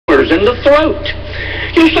in the throat.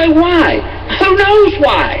 You say, why? Who knows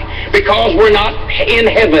why? Because we're not in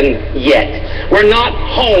heaven yet. We're not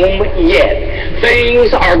home yet.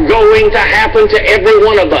 Things are going to happen to every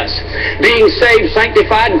one of us. Being saved,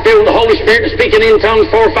 sanctified, and filled with the Holy Spirit, and speaking in tongues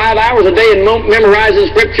 4 or 5 hours a day and memorizing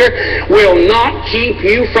Scripture will not keep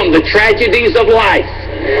you from the tragedies of life.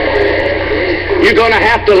 You're going to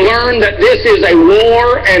have to learn that this is a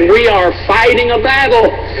war and we are fighting a battle.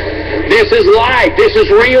 This is life. This is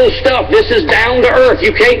real stuff. This is down to earth.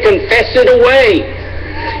 You can't confess it away.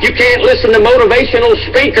 You can't listen to motivational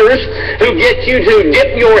speakers who get you to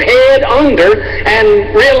dip your head under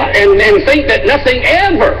and think that nothing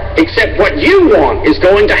ever except what you want is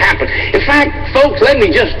going to happen. In fact, folks, let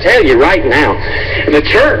me just tell you right now, the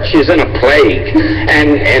church is in a plague,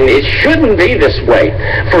 and it shouldn't be this way.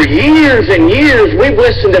 For years and years, we've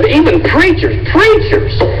listened to even preachers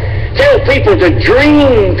tell people to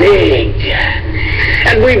dream big.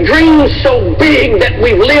 And we've dreamed so big that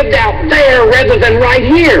we've lived out there rather than right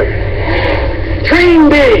here. Dream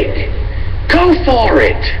big. Go for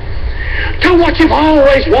it. Do what you've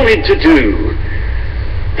always wanted to do.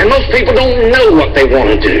 And most people don't know what they want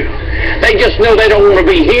to do. They just know they don't want to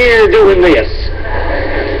be here doing this.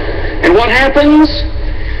 And what happens?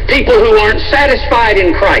 People who aren't satisfied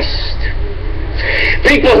in Christ,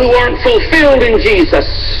 people who aren't fulfilled in Jesus,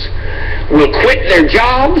 will quit their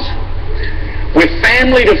jobs with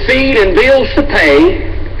family to feed and bills to pay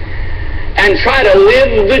and try to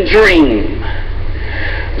live the dream.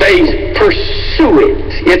 They pursue it.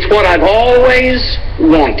 It's what I've always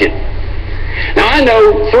wanted. Now, I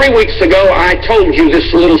know 3 weeks ago I told you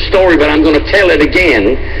this little story, but I'm going to tell it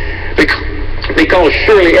again because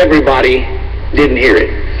surely everybody didn't hear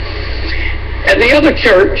it. At the other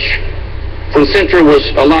church, when Centra was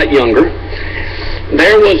a lot younger,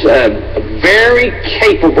 there was a very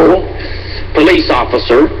capable police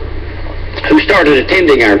officer who started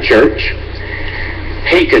attending our church.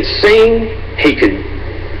 He could sing, he could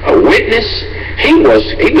witness. He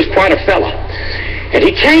was quite a fella. And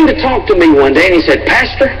he came to talk to me one day and he said,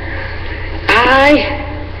 Pastor, I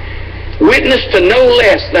witness to no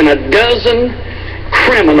less than a dozen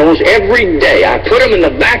criminals every day. I put them in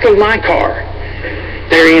the back of my car.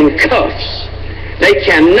 They're in cuffs. They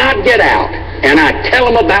cannot get out. And I tell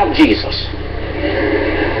them about Jesus.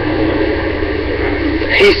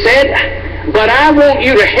 He said, but I want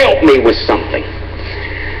you to help me with something.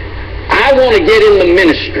 I want to get in the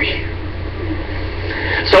ministry.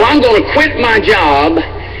 So I'm going to quit my job,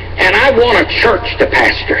 and I want a church to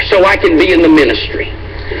pastor so I can be in the ministry.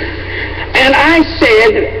 And I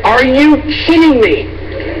said, are you kidding me?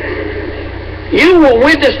 You will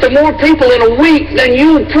witness to more people in a week than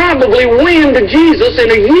you would probably win to Jesus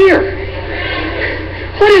in a year.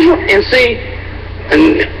 What is wrong? And see,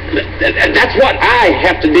 and that's what I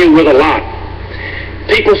have to deal with a lot.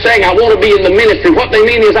 People saying, I want to be in the ministry. What they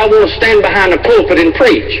mean is, I want to stand behind the pulpit and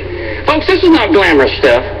preach. Folks, this is not glamorous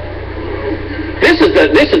stuff. This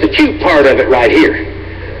is the cute part of it right here.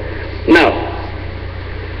 No.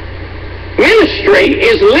 Ministry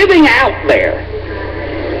is living out there,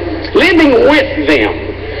 living with them,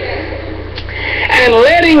 and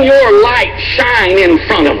letting your light shine in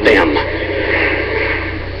front of them.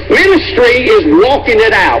 Ministry is walking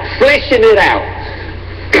it out, fleshing it out.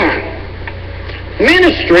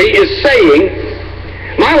 Ministry is saying,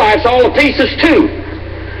 my life's all to pieces too.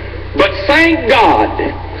 But thank God,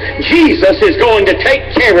 Jesus is going to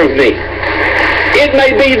take care of me. It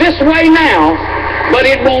may be this way now, but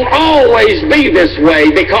it won't always be this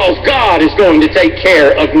way because God is going to take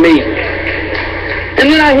care of me.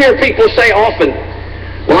 And then I hear people say often,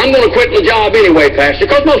 well, I'm going to quit my job anyway, Pastor,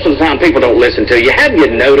 because most of the time people don't listen to you. Have you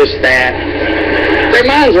noticed that? Their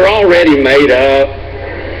minds are already made up.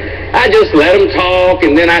 I just let them talk,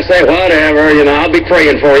 and then I say, whatever, I'll be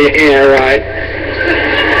praying for you. Yeah, right.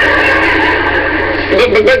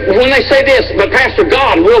 But when they say this, but Pastor,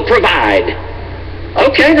 God will provide.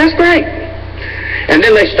 Okay, that's great. And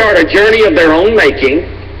then they start a journey of their own making.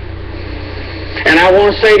 And I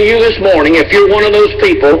want to say to you this morning, if you're one of those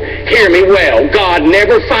people, hear me well. God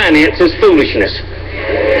never finances foolishness.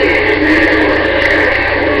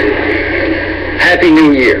 Happy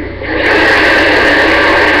New Year.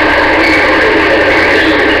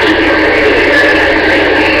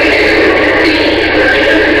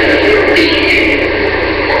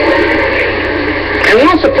 And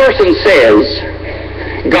once a person says,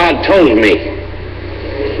 God told me,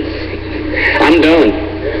 I'm done.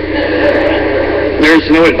 There's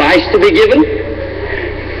no advice to be given.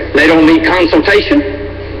 They don't need consultation.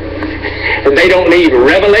 They don't need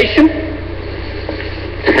revelation.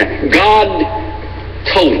 God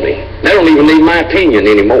told me. They don't even need my opinion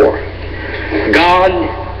anymore. God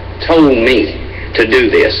told me to do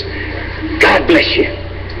this. God bless you.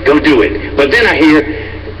 Go do it. But then I hear,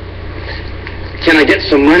 can I get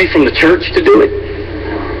some money from the church to do it?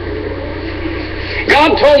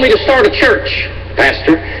 God told me to start a church,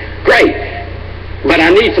 Pastor. Great. But I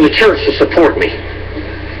need for the church to support me.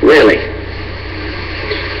 Really.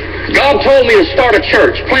 God told me to start a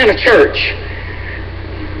church, plant a church.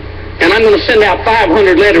 And I'm going to send out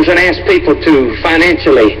 500 letters and ask people to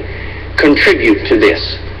financially contribute to this.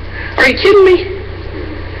 Are you kidding me?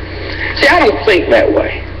 See, I don't think that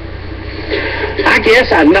way. I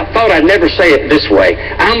guess I thought I'd never say it this way.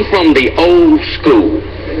 I'm from the old school.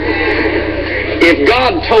 If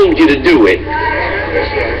God told you to do it,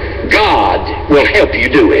 God will help you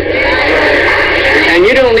do it. And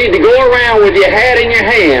you don't need to go around with your hat in your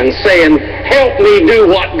hand saying, help me do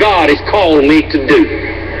what God has called me to do.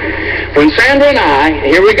 When Sandra and I,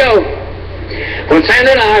 here we go, when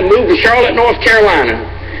Sandra and I moved to Charlotte, North Carolina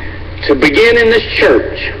to begin in this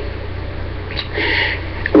church,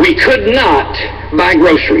 we could not buy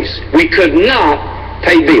groceries. We could not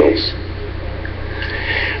pay bills.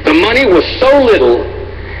 The money was so little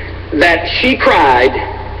that she cried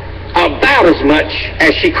about as much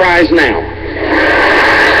as she cries now.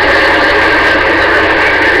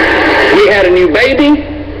 We had a new baby.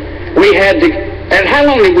 We had to, and how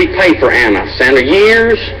long did we pay for Anna, Sandra?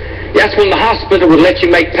 Years? That's when the hospital would let you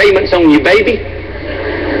make payments on your baby.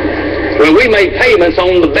 Well, we made payments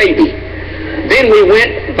on the baby. Then we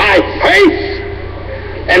went by faith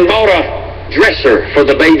and bought a dresser for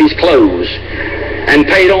the baby's clothes and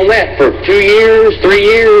paid on that for 2 years, 3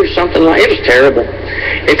 years, something like that. It was terrible.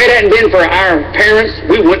 If it hadn't been for our parents,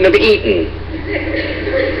 we wouldn't have eaten.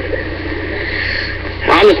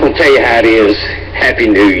 I'm just going to tell you how it is. Happy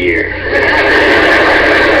New Year.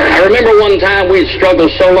 I remember one time we had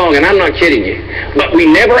struggled so long, and I'm not kidding you, but we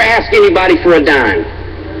never asked anybody for a dime.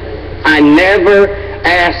 I never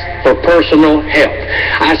asked for personal help.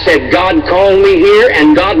 I said, God called me here,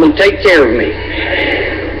 and God will take care of me.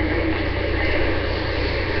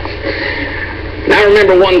 And I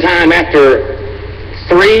remember one time after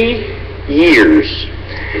 3 years,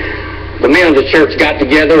 the men of the church got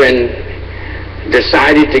together and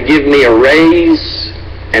decided to give me a raise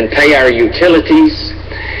and pay our utilities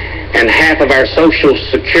and half of our Social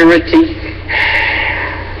Security.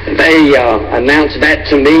 They announced that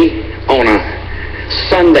to me on a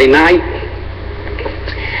Sunday night,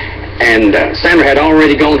 and Sandra had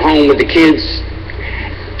already gone home with the kids,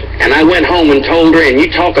 and I went home and told her, and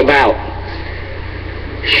you talk about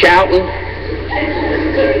shouting,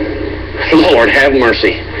 Lord have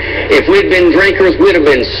mercy. If we'd been drinkers, we'd have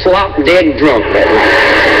been slop dead drunk that night.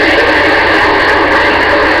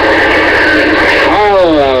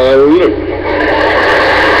 Hallelujah.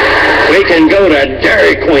 We can go to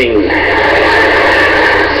Dairy Queen.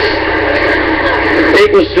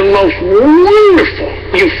 It was the most wonderful,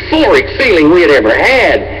 euphoric feeling we had ever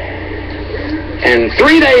had. And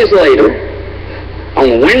 3 days later,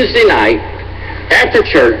 on Wednesday night, after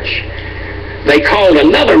church, they called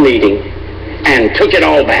another meeting and took it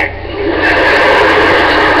all back.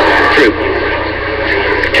 True.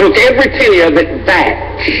 Took every penny of it back.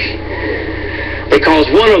 Because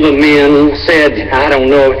one of the men said, I don't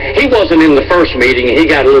know, he wasn't in the first meeting, and he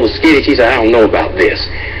got a little skittish. He said, I don't know about this.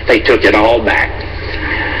 They took it all back.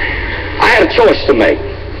 I had a choice to make.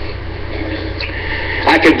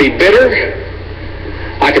 I could be bitter.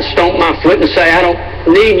 I could stomp my foot and say, I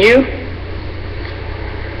don't need you.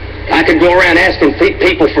 I could go around asking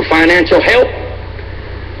people for financial help.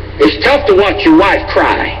 It's tough to watch your wife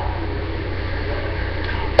cry.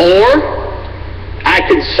 Or I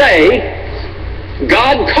could say,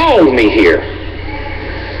 God called me here.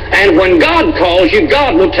 And when God calls you,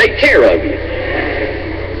 God will take care of you.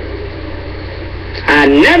 I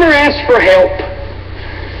never asked for help.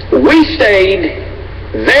 We stayed.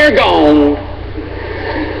 They're gone.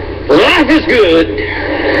 Life is good.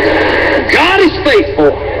 God is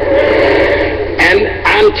faithful. And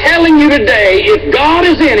I'm telling you today, if God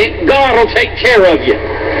is in it, God will take care of you.